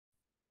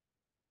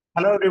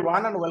Hello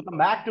everyone and welcome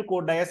back to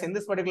CodeDais. In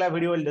this particular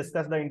video, we'll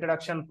discuss the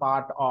introduction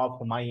part of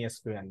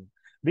MySQL.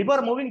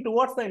 Before moving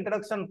towards the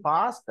introduction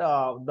part,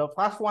 the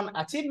first one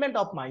achievement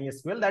of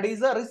MySQL, that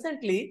is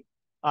recently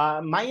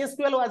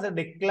MySQL was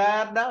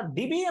declared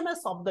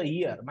DBMS of the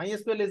year.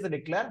 MySQL is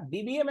declared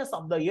DBMS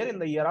of the year in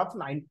the year of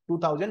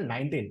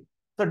 2019.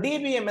 So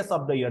DBMS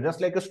of the year,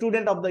 just like a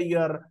student of the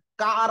year,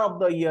 car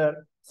of the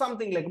year,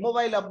 something like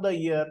mobile of the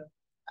year.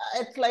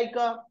 It's like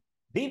a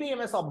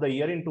DBMS of the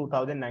year in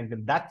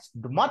 2019. That's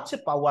much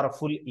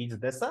powerful is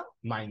this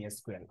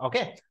MySQL.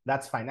 Okay,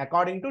 that's fine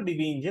according to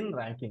DB Engine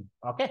ranking.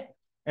 Okay,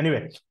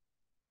 anyway,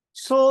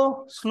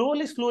 so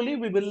slowly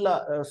we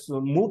will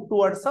move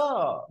towards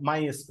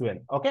MySQL.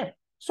 Okay,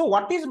 so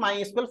what is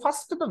MySQL?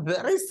 First, the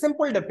very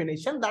simple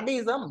definition, that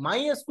is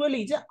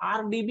MySQL is a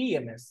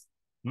RDBMS.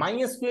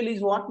 MySQL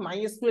is what?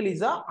 MySQL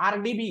is a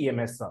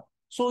RDBMS.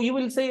 So you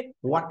will say,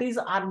 what is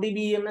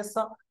RDBMS?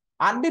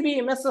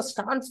 RDBMS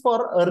stands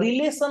for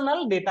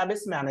Relational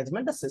Database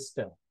Management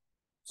System.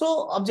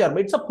 So observe,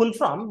 it's a full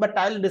form, but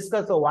I'll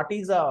discuss what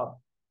is a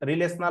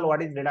relational,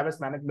 what is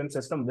database management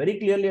system. Very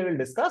clearly I will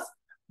discuss,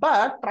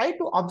 but try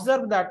to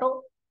observe that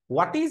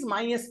what is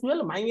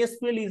MySQL?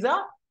 MySQL is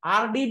a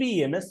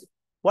RDBMS.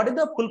 What is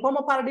the full form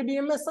of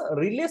RDBMS?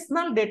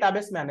 Relational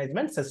Database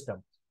Management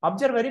System.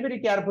 Observe very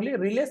carefully,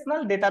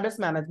 Relational Database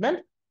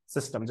Management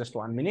System. Just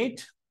 1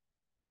 minute.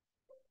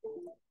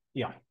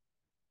 Yeah.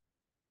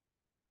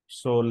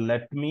 So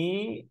let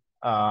me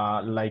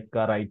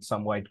write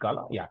some white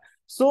color. Yeah.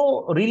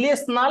 So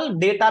relational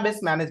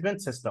database management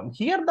system.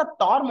 Here the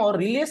term or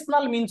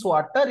relational means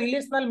what?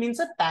 Relational means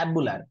a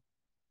tabular.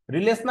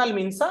 Relational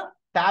means a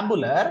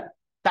tabular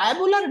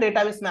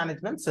database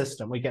management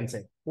system, we can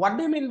say. What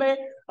do you mean by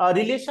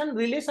relation?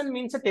 Relation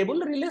means a table.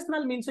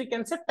 Relational means we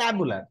can say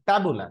tabular.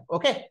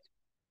 Okay.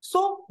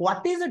 So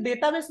what is a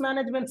database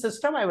management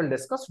system? I will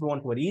discuss.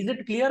 Don't worry. Is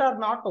it clear or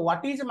not?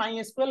 What is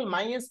MySQL?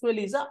 MySQL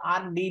is a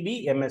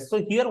RDBMS.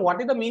 So here, what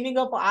is the meaning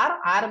of R?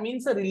 R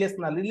means a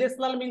relational.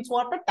 Relational means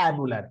what? A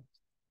tabular.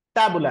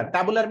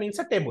 Tabular means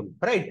a table,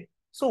 right?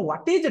 So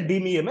what is a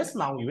DBMS?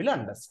 Now you will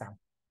understand.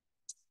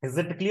 Is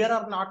it clear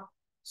or not?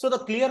 So the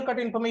clear-cut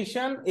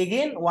information,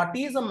 again, what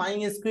is a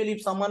MySQL?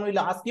 If someone will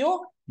ask you,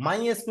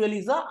 MySQL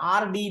is a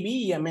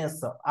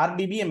RDBMS.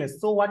 RDBMS.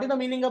 So what is the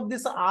meaning of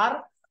this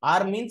R?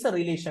 R means a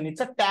relation.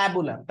 It's a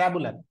tabular.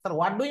 So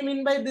what do you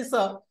mean by this?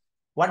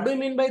 What do you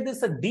mean by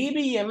this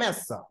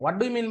DBMS? What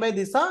do you mean by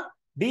this?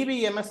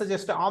 DBMS,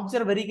 just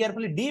observe very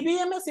carefully.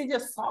 DBMS is a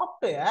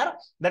software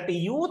that is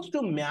used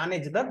to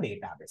manage the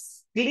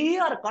database.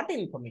 Clear-cut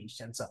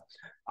information. So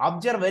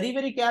observe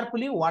very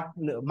carefully what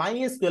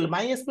MySQL.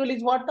 MySQL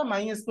is what?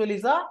 MySQL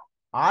is a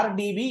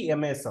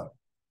RDBMS.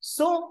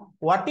 So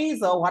what is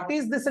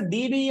this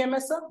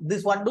DBMS?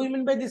 This, what do you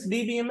mean by this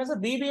DBMS?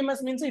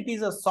 DBMS means it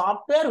is a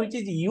software which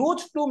is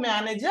used to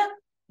manage a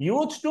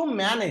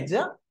database.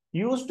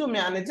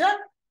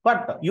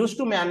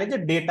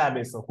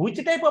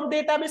 Which type of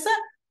database?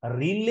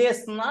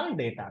 Relational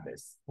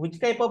database. Which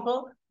type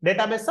of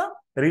database?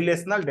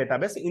 Relational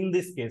database in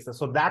this case.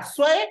 So that's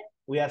why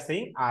we are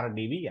saying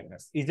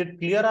RDBMS. Is it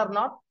clear or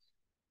not?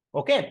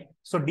 Okay,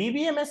 so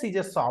DBMS is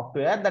a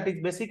software that is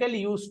basically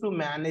used to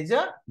manage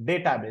a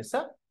database.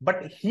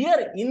 But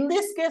here in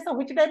this case,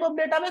 which type of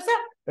database?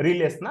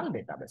 Relational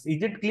database.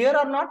 Is it clear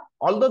or not?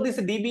 Although this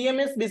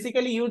DBMS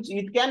basically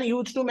it can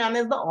use to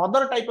manage the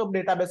other type of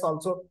database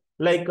also,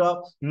 like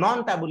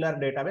non-tabular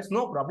database,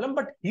 no problem.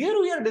 But here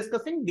we are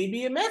discussing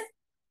DBMS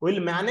will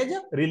manage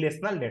a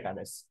relational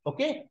database.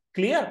 Okay,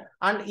 clear?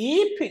 And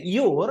if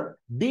your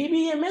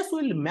DBMS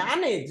will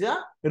manage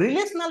a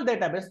relational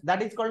database,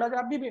 that is called as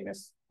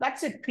RDBMS.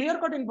 That's it,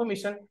 clear-cut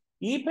information.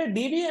 If a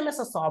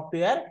DBMS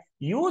software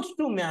used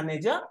to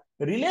manage a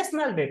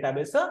relational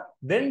database,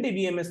 then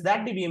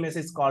that DBMS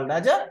is called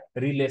as a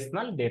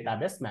relational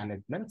database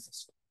management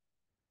system.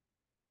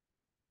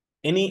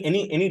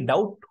 Any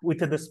doubt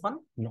with this one?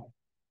 No.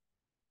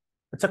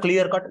 It's a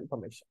clear-cut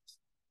information.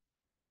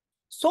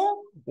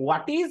 So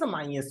what is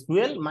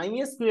MySQL?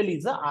 MySQL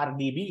is a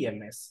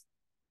RDBMS.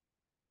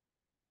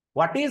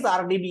 What is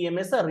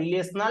RDBMS? A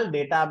relational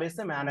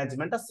database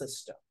management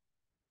system.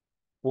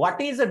 What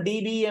is a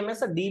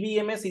DBMS? A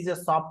DBMS is a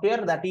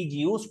software that is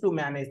used to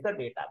manage the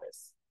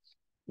database.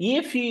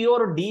 If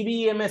your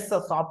DBMS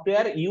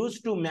software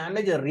used to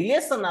manage a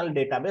relational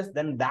database,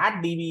 then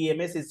that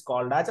DBMS is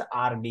called as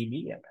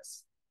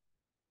RDBMS.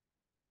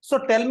 So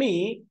tell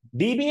me,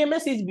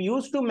 DBMS is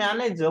used to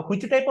manage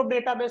which type of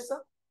database?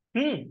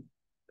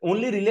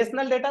 Only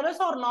relational database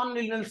or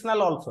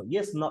non-relational also?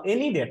 Yes, no,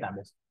 any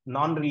database,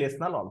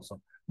 non-relational also.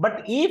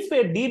 But if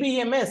a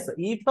DBMS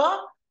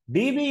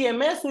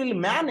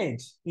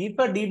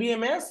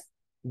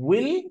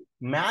will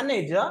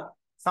manage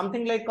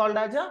something like called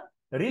as a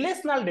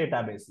relational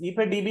database. If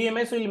a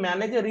DBMS will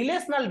manage a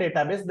relational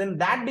database, then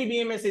that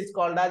DBMS is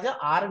called as a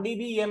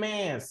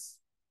RDBMS.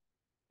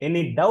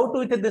 Any doubt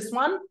with this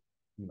one?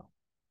 No.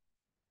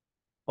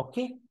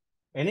 Okay.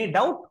 Any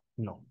doubt?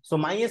 No. So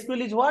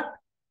MySQL is what?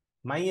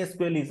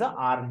 MySQL is a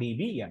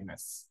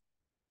RDBMS.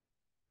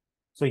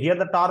 So here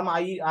the term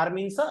IR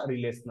means a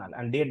relational,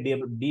 and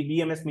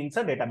DBMS means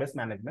a database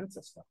management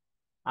system.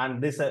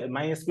 And this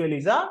MySQL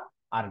is a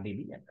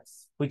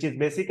RDBMS, which is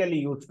basically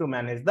used to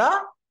manage the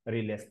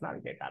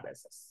relational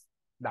databases.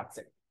 That's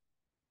it.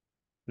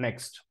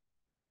 Next,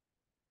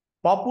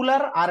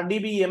 popular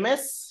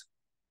RDBMS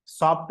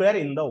software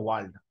in the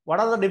world. What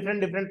are the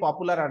different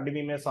popular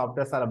RDBMS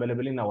softwares are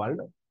available in the world?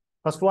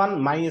 First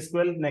one,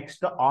 MySQL.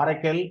 Next,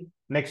 Oracle.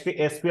 Next,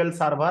 SQL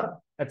Server.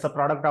 It's a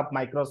product of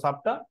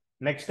Microsoft.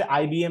 Next,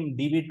 IBM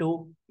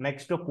DB2.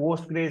 Next,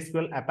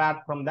 PostgreSQL.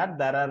 Apart from that,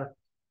 there are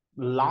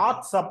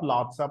lots of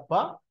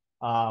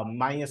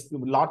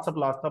MySQL, lots of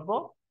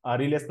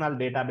relational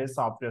database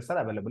softwares are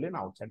available in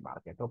outside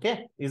market.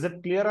 Okay, is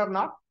it clear or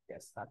not?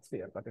 Yes, that's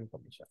clear cut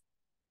information.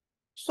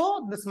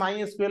 So this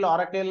MySQL,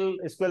 Oracle,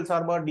 SQL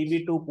Server,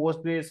 DB2,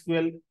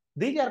 PostgreSQL,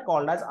 these are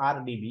called as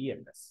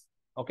RDBMS.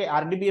 Okay,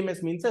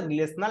 RDBMS means a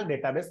relational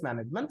database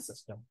management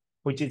system,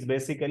 which is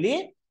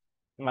basically,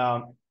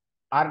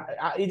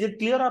 is it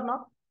clear or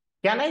not?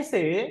 Can I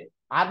say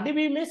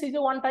RDBMS is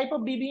a one type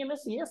of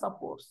DBMS? Yes, of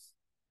course.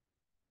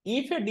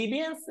 If a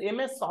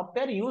DBMS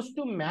software used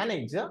to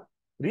manage a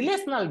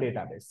relational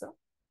database,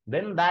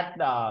 then that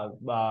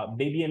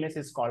DBMS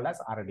is called as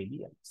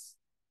RDBMS.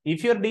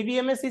 If your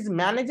DBMS is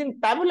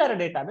managing tabular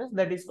database,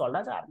 that is called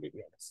as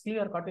RDBMS.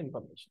 Clear cut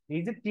information.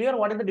 Is it clear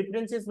what is the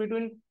differences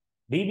between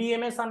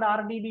DBMS and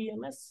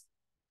RDBMS?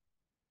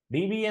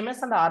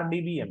 DBMS and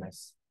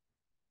RDBMS.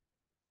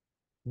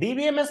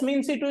 DBMS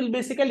means it will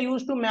basically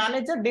used to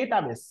manage a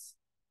database.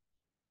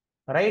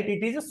 Right?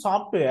 It is a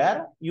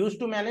software used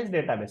to manage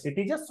database. It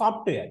is a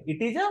software.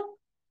 It is a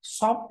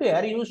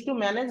software used to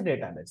manage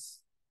database.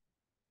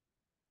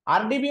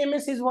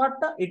 RDBMS is what?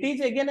 It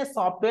is again a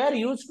software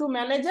used to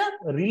manage a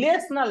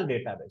relational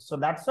database. So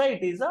that's why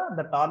it is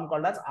the term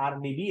called as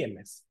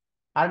RDBMS.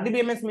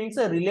 RDBMS means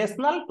a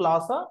relational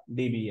plus a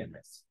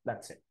DBMS.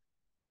 That's it.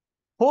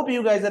 Hope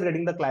you guys are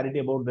getting the clarity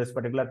about this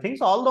particular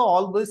things. Although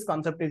all this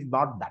concept is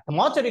not that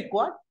much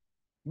required,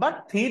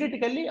 but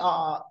theoretically,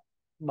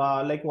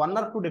 like one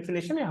or two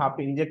definition you have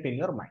to inject in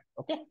your mind.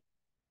 Okay.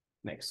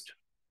 Next,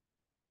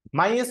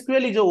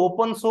 MySQL is an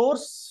open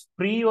source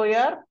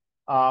freeware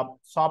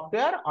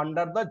software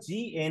under the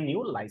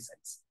GNU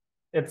license.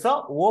 It's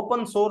a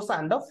open source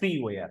and a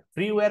freeware.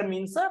 Freeware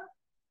means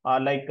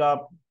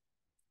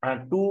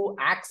to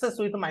access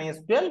with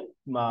MySQL,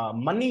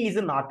 money is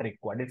not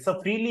required. It's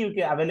a freely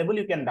available.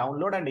 You can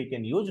download and you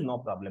can use, no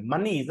problem.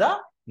 Money is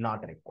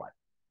not required.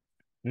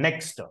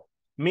 Next,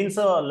 means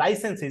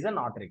license is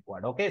not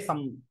required. Okay,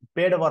 some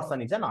paid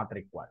version is not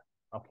required.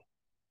 Okay,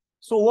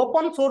 so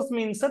open source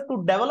means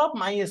to develop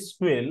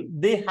MySQL,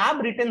 they have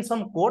written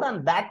some code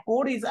and that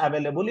code is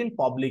available in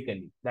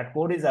publicly. That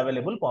code is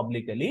available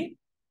publicly.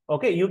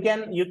 Okay, you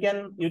can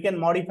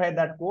modify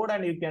that code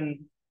and you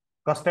can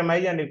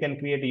customize and you can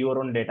create your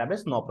own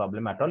database, no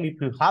problem at all if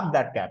you have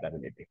that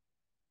capability.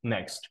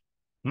 Next,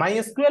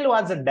 MySQL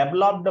was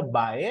developed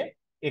by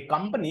a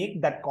company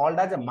that called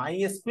as a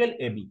MySQL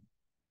AB.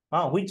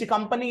 Which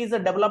company is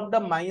developed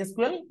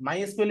MySQL?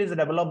 MySQL is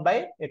developed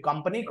by a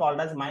company called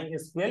as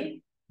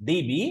MySQL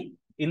DB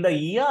in the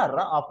year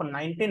of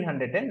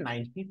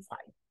 1995.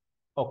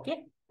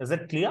 Okay, is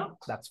it clear?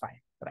 That's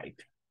fine, right?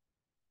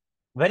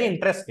 Very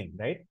interesting,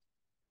 right?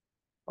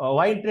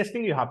 Why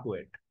interesting? You have to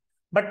wait.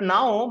 But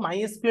now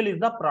MySQL is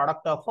the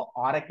product of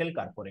Oracle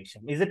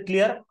Corporation. Is it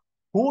clear?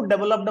 Who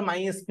developed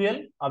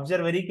MySQL?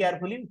 Observe very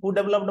carefully. Who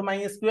developed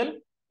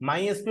MySQL?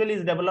 MySQL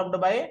is developed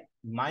by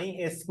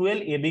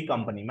MySQL AB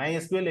company.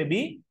 MySQL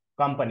AB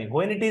company.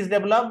 When it is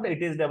developed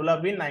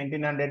in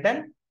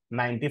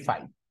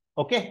 1995.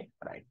 Okay,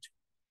 right.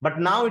 But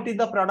now it is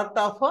the product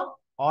of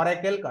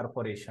Oracle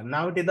Corporation.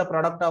 Now it is the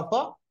product of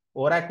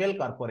Oracle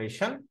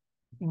Corporation.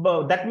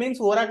 That means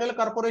Oracle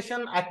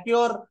Corporation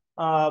acquire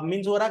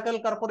means Oracle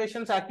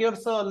Corporation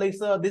acquires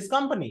this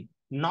company.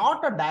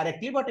 Not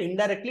directly, but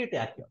indirectly it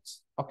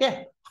acquires.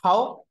 Okay.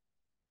 How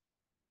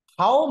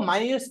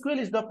MySQL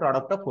is the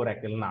product of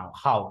Oracle now?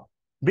 How?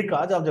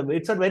 Because of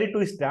it's a very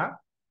twist.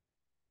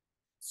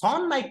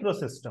 Sun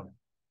Microsystem.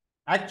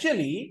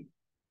 Actually,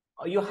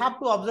 you have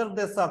to observe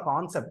this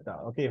concept.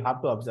 Okay, you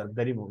have to observe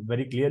very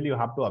clearly. You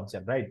have to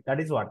observe, right? That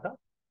is what.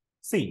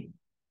 See,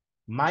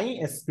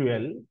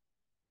 MySQL.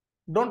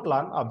 Don't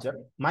learn, observe.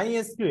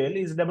 MySQL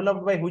is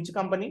developed by which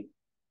company?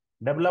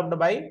 Developed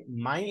by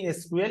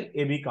MySQL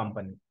AB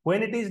company.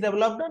 When it is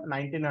developed?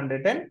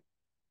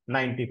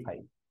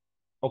 1995.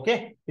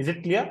 Okay, is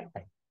it clear?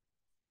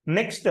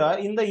 Next,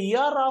 in the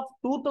year of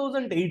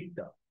 2008,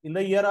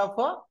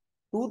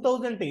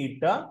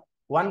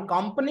 one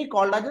company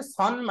called as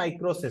Sun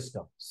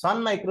Microsystem.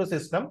 Sun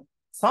Microsystem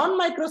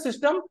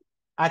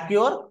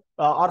acquire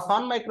or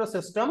Sun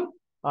Microsystem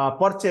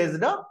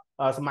purchased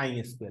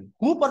MySQL.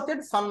 Who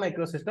purchased Sun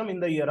Microsystem in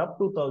the year of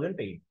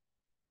 2008?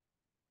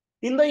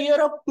 In the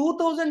year of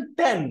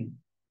 2010,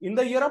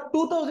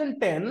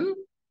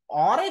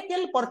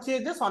 Oracle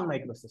purchased Sun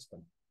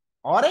Microsystem.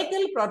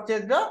 Oracle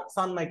purchased the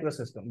Sun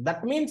Microsystem.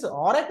 That means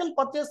Oracle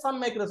purchased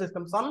Sun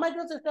Microsystem. Sun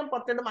Microsystem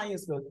purchased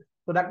MySQL.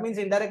 So that means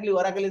indirectly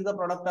Oracle is the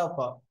product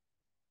of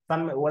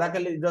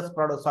Oracle is the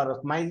product, sorry,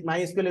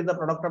 MySQL is the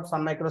product of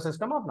Sun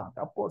Microsystem or not?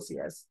 Of course,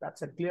 yes.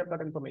 That's a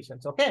clear-cut information.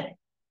 Okay.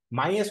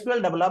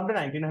 MySQL developed in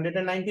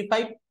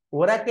 1995.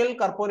 Oracle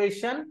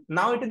Corporation,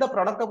 now it is the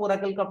product of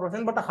Oracle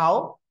Corporation, but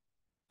how?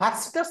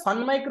 First,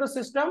 Sun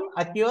Microsystem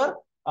acquired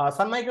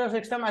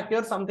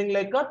something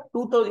like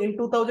in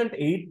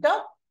 2008.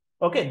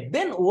 Okay,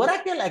 then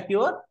Oracle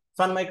acquired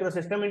Sun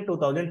Microsystem in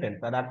 2010.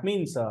 So that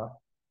means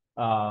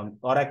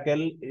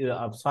Oracle,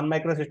 Sun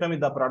Microsystem is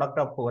the product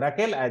of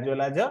Oracle, as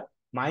well as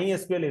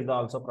MySQL is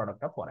also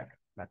product of Oracle.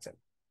 That's it.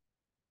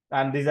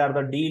 And these are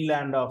the deal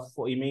and of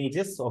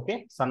images.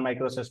 Okay, Sun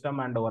Microsystem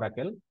and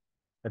Oracle.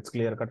 That's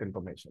clear-cut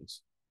information.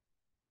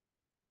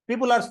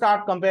 People are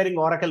start comparing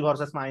Oracle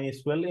versus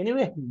MySQL.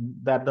 Anyway,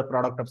 they're the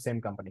product of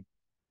same company.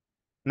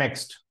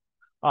 Next,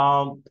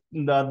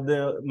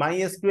 the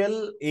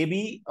MySQL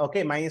AB.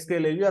 Okay,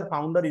 MySQL AB or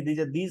founder is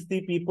these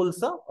three people.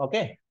 So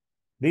okay,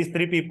 these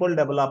three people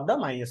developed the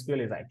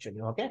MySQL is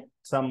actually okay.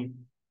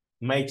 Some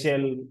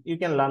Michael, you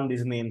can learn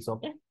these names.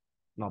 Okay,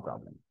 no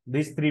problem.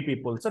 These three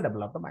people so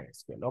developed the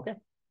MySQL. Okay.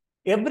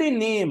 Every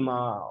name,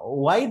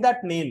 why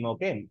that name?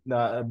 Okay,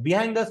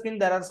 behind the screen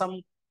there are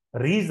some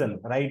reason,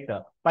 right?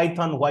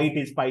 Python, why it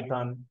is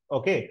Python?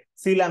 Okay,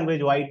 C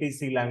language, why it is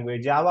C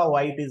language? Java,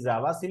 why it is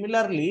Java?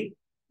 Similarly,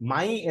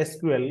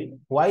 MySQL,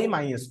 why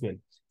MySQL?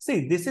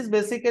 See, this is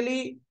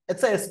basically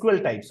it's a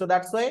SQL type, so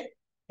that's why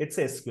it's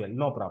SQL.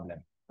 No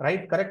problem,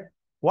 right? Correct.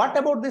 What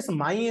about this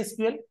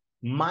MySQL?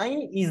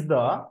 My is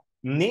the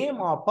name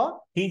of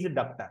his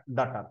daughter,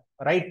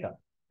 right?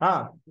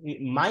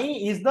 My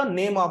is the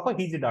name of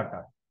his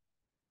daughter.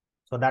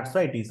 So that's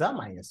why it is a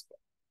MySQL.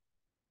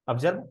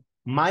 Observe,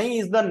 my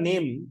is the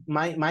name,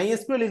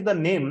 MySQL is the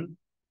name,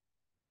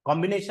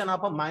 combination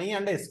of a my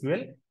and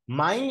SQL.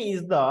 My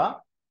is the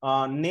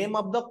name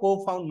of the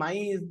co-founder.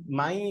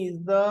 My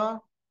is the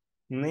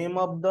name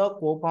of the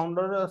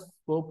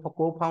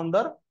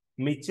co-founder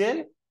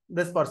Mitchell,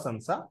 this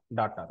person's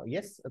daughter.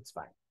 Yes, it's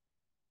fine.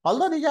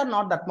 Although these are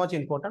not that much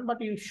important,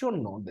 but you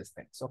should know these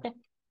things. Okay,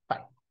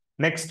 fine.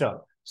 Next,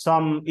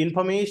 some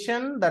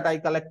information that I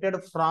collected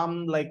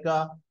from like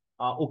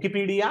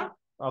Wikipedia.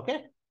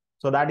 Okay,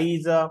 so that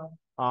is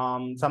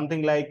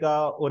something like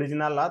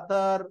original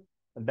author,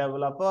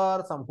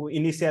 developer, some who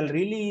initial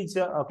release.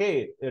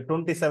 Okay,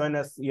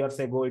 27 years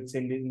ago it's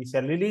in the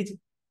initial release,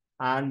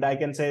 and I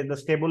can say the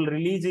stable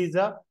release is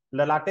the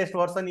latest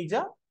version is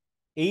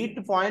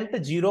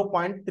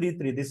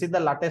 8.0.33. This is the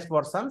latest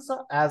versions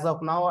as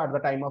of now at the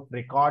time of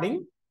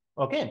recording.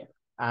 Okay.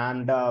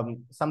 And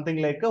something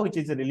like which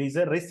is released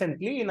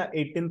recently in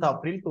 18th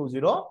April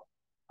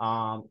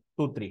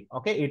 2023.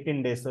 Okay,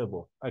 18 days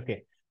ago.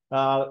 Okay,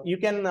 you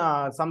can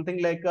something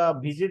like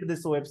visit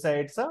this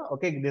websites.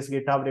 Okay, this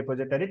GitHub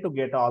repository to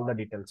get all the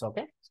details.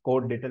 Okay,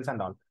 code details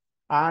and all.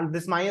 And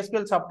this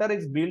MySQL software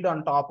is built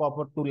on top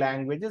of two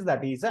languages,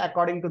 that is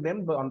according to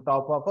them on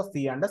top of a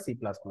C and a C++.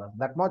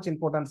 That much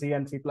important, C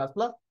and C++.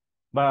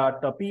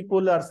 But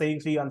people are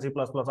saying C and C++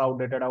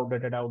 outdated.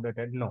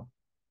 No.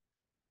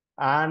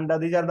 And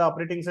these are the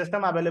operating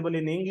system available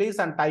in English,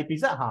 and type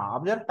is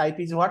observe, type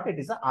is what? It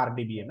is a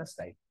RDBMS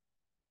type.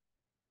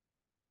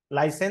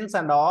 License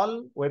and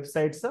all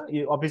websites,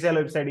 official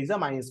website is a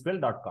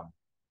mysql.com.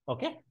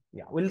 Okay,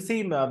 yeah, we'll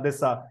see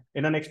this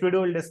in the next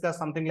video. We'll discuss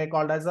something like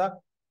called as a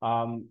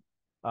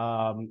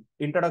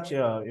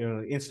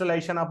introduction,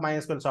 installation of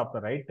MySQL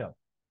software, right?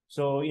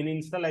 So in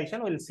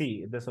installation, we'll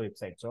see this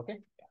websites. Okay.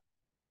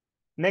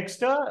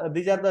 Next,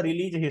 these are the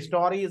release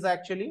histories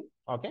actually.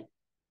 Okay.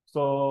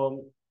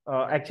 So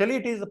actually,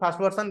 it is the first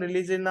version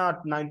released in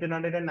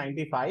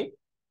 1995,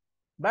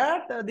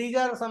 but these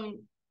are some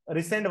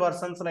recent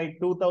versions like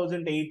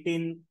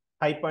 2018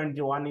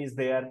 5.1 is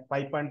there,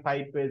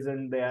 5.5 is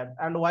in there,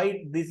 and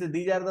white. These are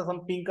the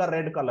some pink or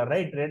red color,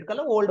 right? Red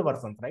color old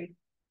versions, right?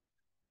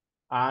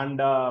 And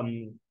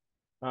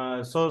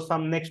so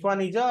some next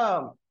one is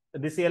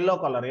this yellow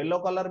color. Yellow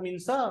color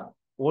means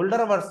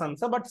older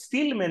versions, but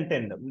still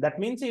maintained. That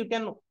means you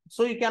can,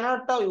 so you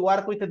cannot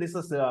work with this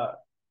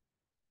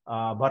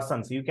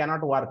versions. You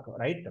cannot work,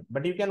 right?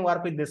 But you can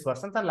work with this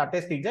versions, and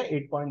latest is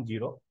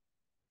 8.0.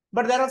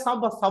 But there are some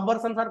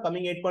sub-versions are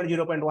coming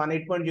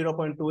 8.0.1,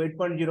 8.0.2,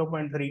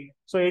 8.0.3.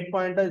 So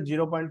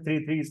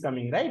 8.0.33 is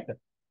coming, right?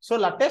 So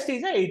latest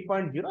is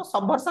 8.0.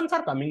 Sub-versions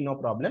are coming, no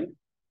problem.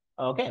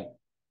 Okay.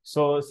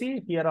 So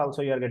see here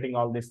also you are getting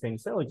all these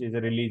things, which is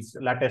a release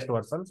latest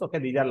versions. Okay,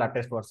 these are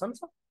latest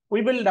versions.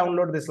 We will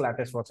download this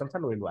latest versions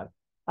and we will work.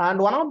 And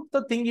one of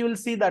the thing you will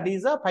see that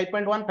is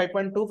 5.1,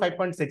 5.2,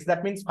 5.6.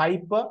 That means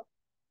 5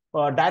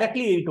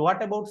 directly 8.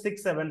 What about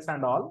 6, 7s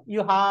and all?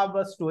 You have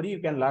a story you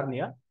can learn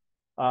here.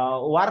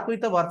 Work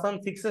with the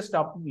version 6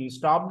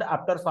 stopped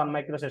after Sun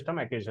Microsystem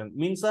acquisition.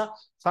 Means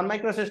Sun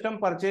Microsystem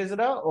purchased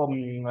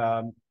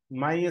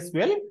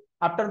MySQL.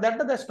 After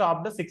that, they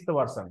stopped the 6th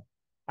version.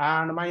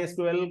 And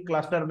MySQL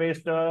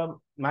cluster-based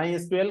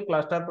MySQL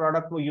cluster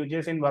product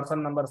uses in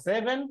version number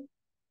 7.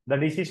 The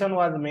decision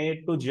was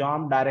made to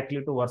jump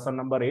directly to version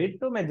number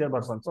 8 to major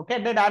versions. Okay,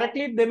 they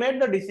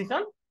made the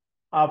decision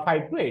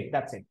 5 to 8.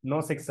 That's it.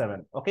 No 6,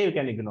 7. Okay, you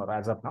can ignore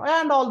as of now.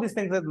 And all these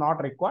things is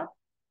not required.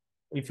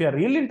 If you are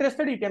really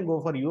interested, you can go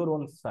for your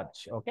own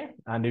search. Okay,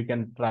 and you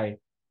can try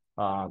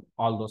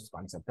all those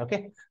concepts.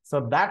 Okay,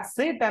 so that's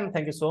it. And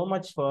thank you so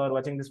much for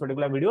watching this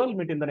particular video. I'll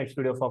meet in the next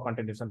video for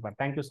continuation part.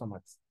 Thank you so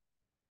much.